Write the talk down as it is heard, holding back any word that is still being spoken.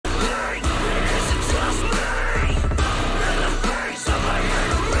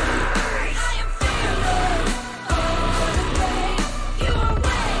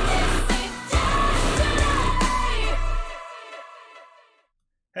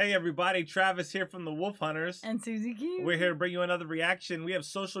Hey everybody, Travis here from the Wolf HunterZ. And Susie Q. We're here to bring you another reaction. We have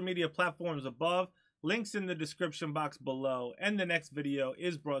social media platforms above, links in the description box below, and the next video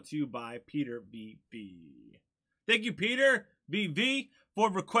is brought to you by Peter BV. Thank you, Peter BV,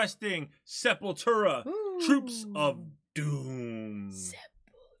 for requesting Sepultura, Troops of Doom. Sepultura.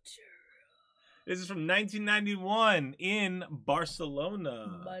 This is from 1991 in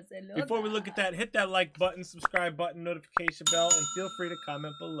Barcelona. Before we look at that, hit that like button, subscribe button, notification bell, and feel free to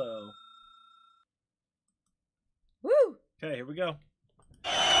comment below. Woo! Okay, here we go.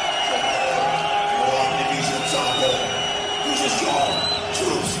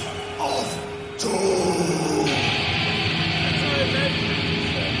 Troops of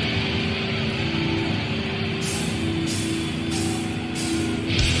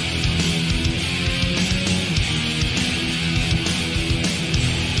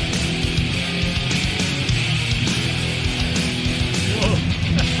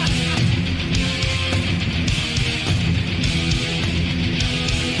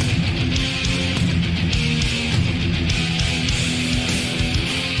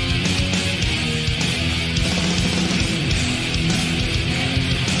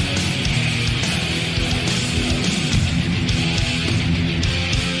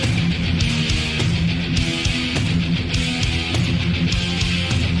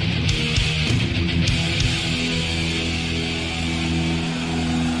Doom.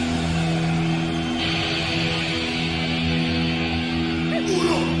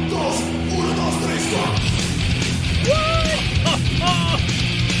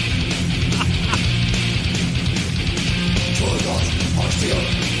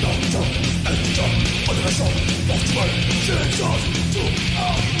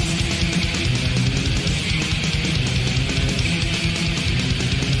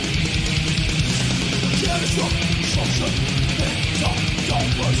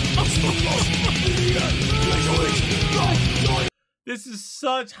 This is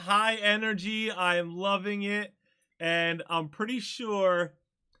such high energy. I am loving it. And I'm pretty sure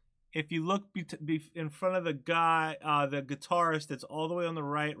if you look in front of the guy, the guitarist that's all the way on the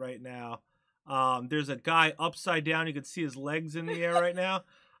right now, there's a guy upside down. You can see his legs in the air right now.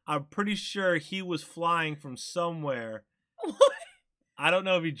 I'm pretty sure he was flying from somewhere. What? I don't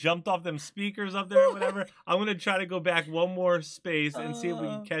know if he jumped off them speakers up there or whatever. I'm going to try to go back one more space and see if we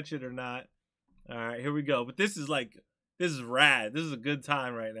can catch it or not. All right, here we go. But this is like, this is rad. This is a good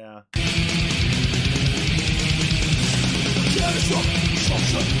time right now. Oh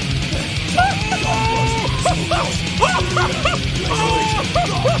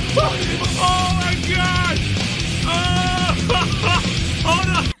my god! Hold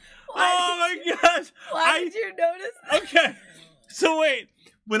on! Oh my gosh! Why did you notice that? Okay, so wait.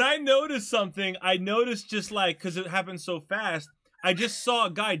 When I noticed something, I noticed just like, because it happened so fast, I just saw a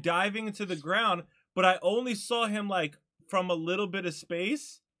guy diving into the ground, but I only saw him like from a little bit of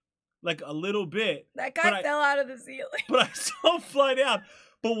space, like a little bit. That guy fell out of the ceiling. But I saw him fly down.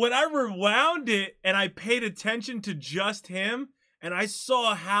 But when I rewound it and I paid attention to just him, and I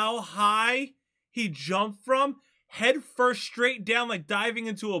saw how high he jumped from, head first straight down, like diving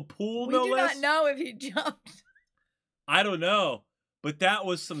into a pool, no less. We do not know if he jumped. I don't know. But that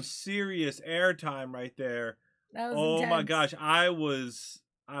was some serious airtime right there. That was intense. My gosh, I was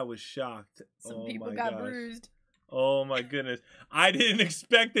shocked. Some people got bruised. Oh my goodness. I didn't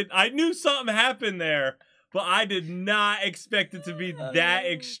expect it. I knew something happened there, but I did not expect it to be that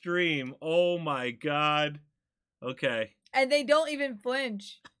extreme. Oh my god. Okay. And they don't even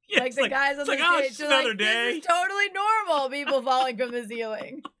flinch. Yeah, like the guys on the stage. Oh, another day. This is totally normal, people falling from the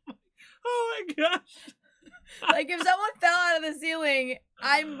ceiling. Oh my gosh. Like if someone fell out of the ceiling,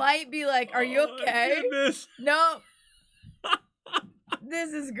 I might be like, are you okay? No.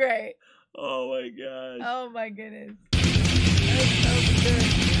 This is great. Oh my gosh. Oh my goodness. That's so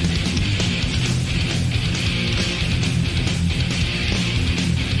good.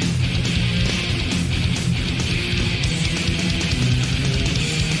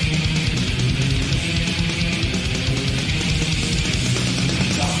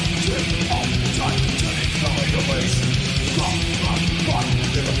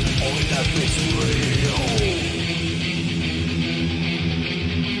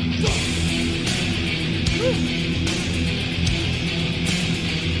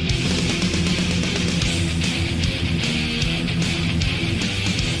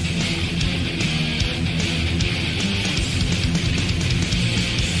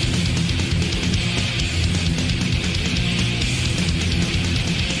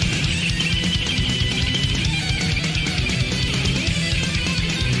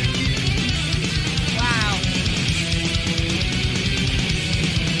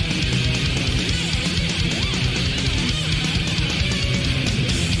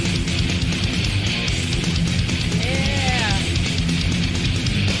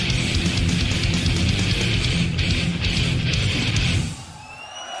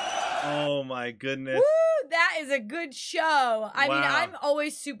 Oh my goodness. Woo! That is a good show. I mean, Wow. I'm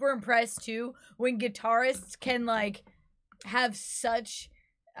always super impressed too when guitarists can like have such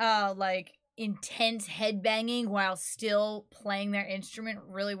like intense headbanging while still playing their instrument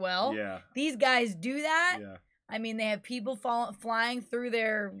really well. Yeah. These guys do that. Yeah. I mean, they have people flying through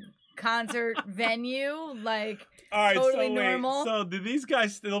their concert venue, like All right, totally so wait, normal. so do these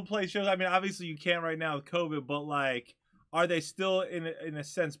guys still play shows? I mean, obviously you can't right now with COVID, but like, are they still in a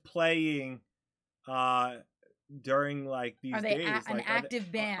sense playing during like these Are they days? an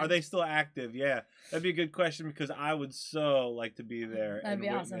active band? Are they still active? Yeah, that'd be a good question because I would so like to be there That'd and be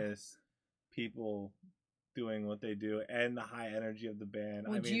awesome. witness people doing what they do and the high energy of the band.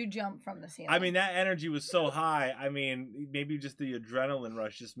 Would I mean, you jump from the ceiling? I mean, that energy was so high. I mean, maybe just the adrenaline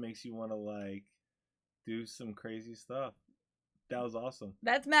rush just makes you want to like do some crazy stuff. That was awesome.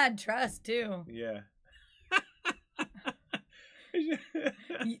 That's mad trust too. Yeah.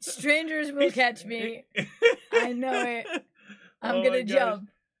 Strangers will catch me. I know it. I'm Oh gonna my gosh.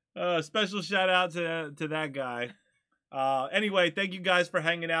 jump. Special shout out to that guy. Anyway, thank you guys for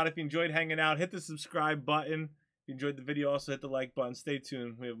hanging out. If you enjoyed hanging out, hit the subscribe button. If you enjoyed the video, also hit the like button. Stay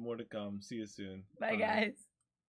tuned. We have more to come. See you soon. Bye, guys.